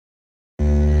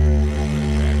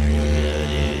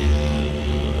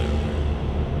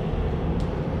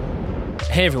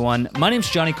Hey everyone, my name's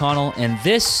Johnny Connell, and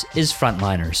this is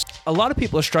Frontliners. A lot of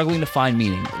people are struggling to find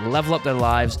meaning, level up their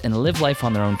lives, and live life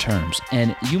on their own terms,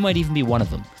 and you might even be one of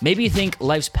them. Maybe you think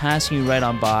life's passing you right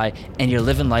on by, and you're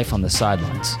living life on the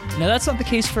sidelines. Now that's not the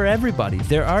case for everybody.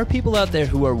 There are people out there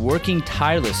who are working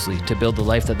tirelessly to build the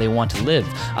life that they want to live,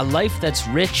 a life that's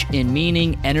rich in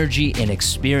meaning, energy, and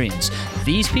experience.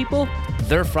 These people,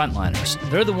 they're frontliners.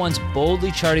 They're the ones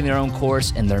boldly charting their own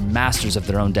course, and they're masters of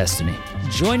their own destiny.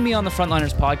 Join me on the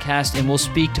Frontliners podcast, and we'll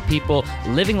speak to people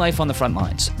living life on the front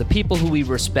lines, the people who we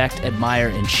respect, admire,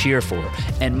 and cheer for.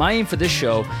 And my aim for this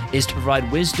show is to provide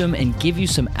wisdom and give you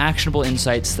some actionable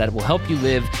insights that will help you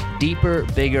live deeper,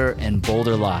 bigger, and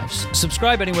bolder lives.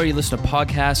 Subscribe anywhere you listen to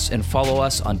podcasts and follow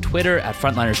us on Twitter at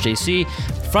FrontlinersJC.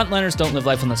 Frontliners don't live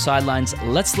life on the sidelines.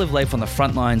 Let's live life on the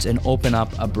front lines and open up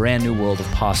a brand new world of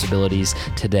possibilities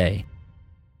today.